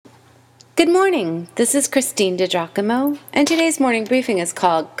Good morning. This is Christine DiGiacomo, and today's morning briefing is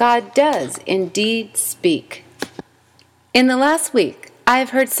called God Does Indeed Speak. In the last week, I have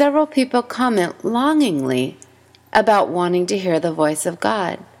heard several people comment longingly about wanting to hear the voice of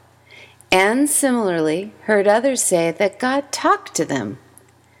God, and similarly heard others say that God talked to them.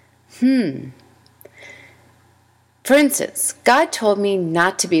 For instance, God told me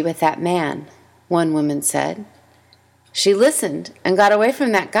not to be with that man, one woman said. She listened and got away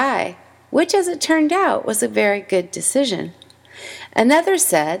from that guy, which, as it turned out, was a very good decision. Another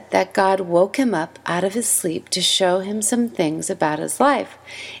said that God woke him up out of his sleep to show him some things about his life,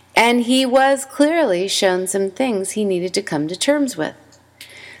 and he was clearly shown some things he needed to come to terms with.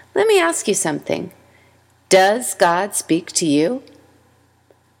 Let me ask you something. Does God speak to you?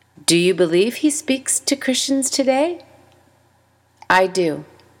 Do you believe he speaks to Christians today? I do.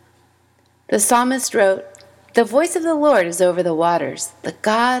 The psalmist wrote, "The voice of the Lord is over the waters. The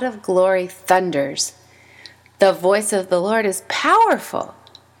God of glory thunders. The voice of the Lord is powerful.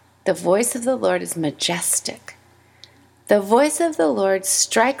 The voice of the Lord is majestic. The voice of the Lord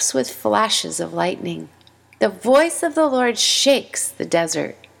strikes with flashes of lightning. The voice of the Lord shakes the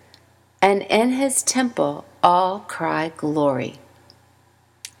desert. And in his temple all cry glory."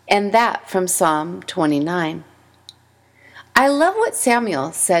 And that from Psalm 29. I love what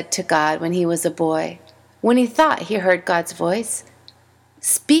Samuel said to God when he was a boy, when he thought he heard God's voice.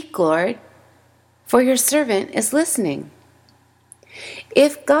 "Speak, Lord, for your servant is listening."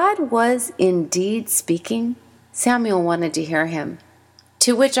 If God was indeed speaking, Samuel wanted to hear him.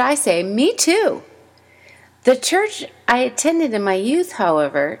 To which I say, me too. The church I attended in my youth,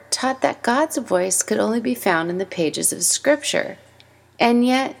 however, taught that God's voice could only be found in the pages of Scripture. And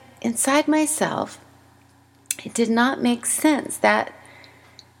yet, inside myself, it did not make sense that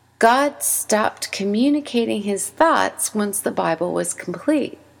God stopped communicating his thoughts once the Bible was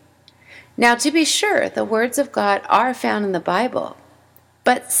complete. Now, to be sure, the words of God are found in the Bible.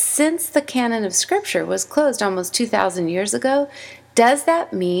 But since the canon of Scripture was closed almost 2,000 years ago, does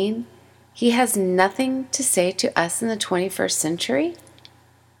that mean he has nothing to say to us in the 21st century?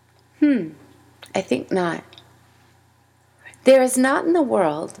 I think not. There is not in the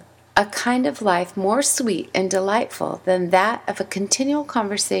world a kind of life more sweet and delightful than that of a continual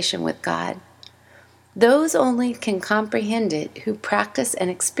conversation with God. Those only can comprehend it who practice and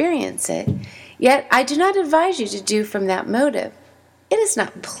experience it, yet I do not advise you to do from that motive. It is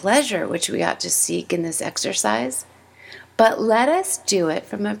not pleasure which we ought to seek in this exercise, but let us do it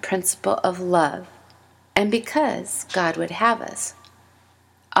from a principle of love, and because God would have us.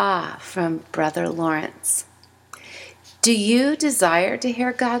 From Brother Lawrence. Do you desire to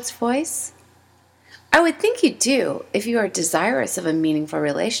hear God's voice? I would think you do if you are desirous of a meaningful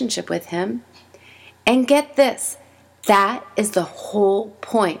relationship with him. And get this, that is the whole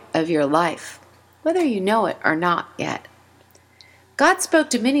point of your life, whether you know it or not yet. God spoke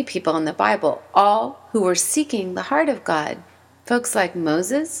to many people in the Bible, all who were seeking the heart of God. Folks like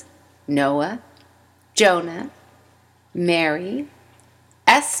Moses, Noah, Jonah, Mary,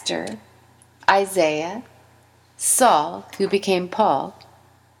 Esther, Isaiah, Saul, who became Paul,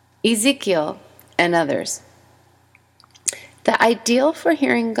 Ezekiel, and others. The ideal for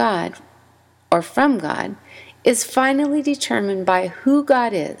hearing God, or from God, is finally determined by who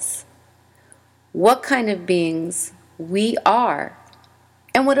God is, what kind of beings we are,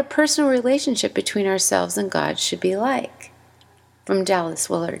 and what a personal relationship between ourselves and God should be like. From Dallas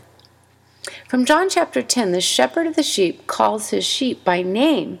Willard. From John chapter 10, the shepherd of the sheep calls his sheep by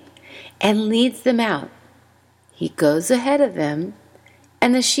name and leads them out. He goes ahead of them,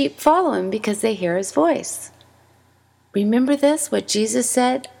 and the sheep follow him because they hear his voice. Remember this, what Jesus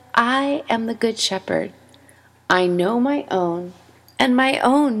said, "I am the good shepherd. I know my own, and my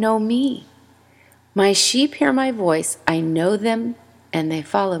own know me. My sheep hear my voice. I know them, and they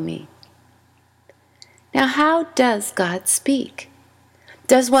follow me." Now, how does God speak?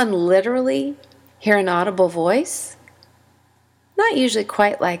 Does one literally hear an audible voice? Not usually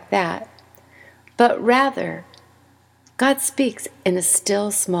quite like that, but rather, God speaks in a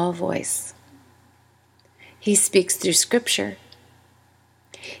still, small voice. He speaks through Scripture.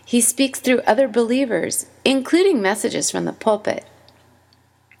 He speaks through other believers, including messages from the pulpit.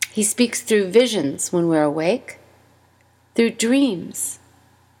 He speaks through visions when we're awake, through dreams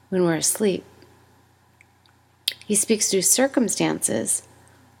when we're asleep. He speaks through circumstances,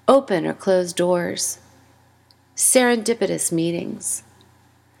 open or closed doors, serendipitous meetings.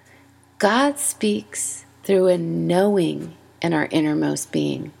 God speaks through a knowing in our innermost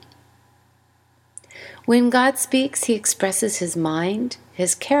being. When God speaks, he expresses his mind,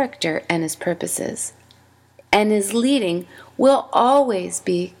 his character, and his purposes. And his leading will always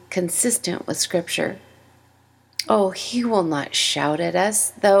be consistent with Scripture. Oh, He will not shout at us,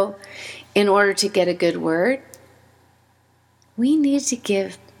 though, in order to get a good word. We need to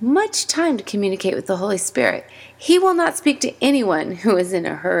give much time to communicate with the Holy Spirit. He will not speak to anyone who is in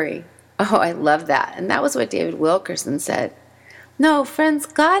a hurry. Oh, I love that. And that was what David Wilkerson said. No, friends,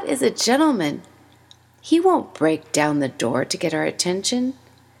 God is a gentleman. He won't break down the door to get our attention.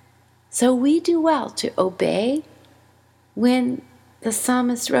 So we do well to obey when the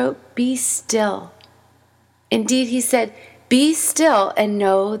psalmist wrote, "Be still." Indeed, he said, "Be still and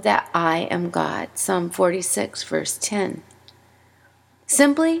know that I am God." Psalm 46, verse 10.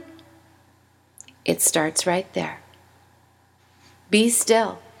 Simply, it starts right there. Be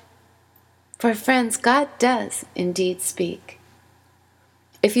still. For friends, God does indeed speak.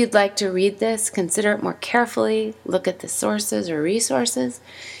 If you'd like to read this, consider it more carefully, look at the sources or resources,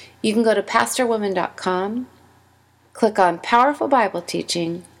 you can go to pastorwoman.com, click on Powerful Bible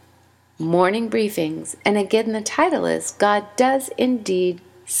Teaching, Morning Briefings, and again the title is God Does Indeed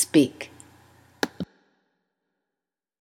Speak.